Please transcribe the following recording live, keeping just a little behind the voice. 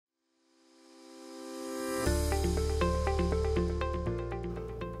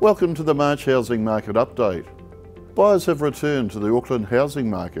Welcome to the March Housing Market Update. Buyers have returned to the Auckland housing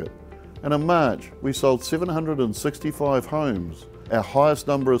market, and in March we sold 765 homes, our highest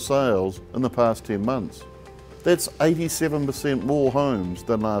number of sales in the past 10 months. That's 87% more homes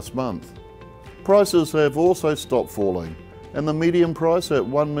than last month. Prices have also stopped falling, and the median price at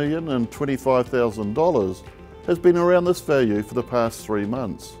 $1,025,000 has been around this value for the past 3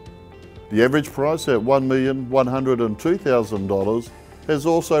 months. The average price at $1,102,000 has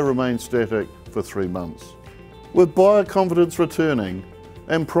also remained static for 3 months. With buyer confidence returning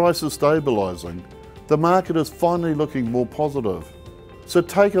and prices stabilising, the market is finally looking more positive. So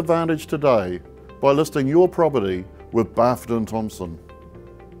take advantage today by listing your property with Barfoot & Thompson.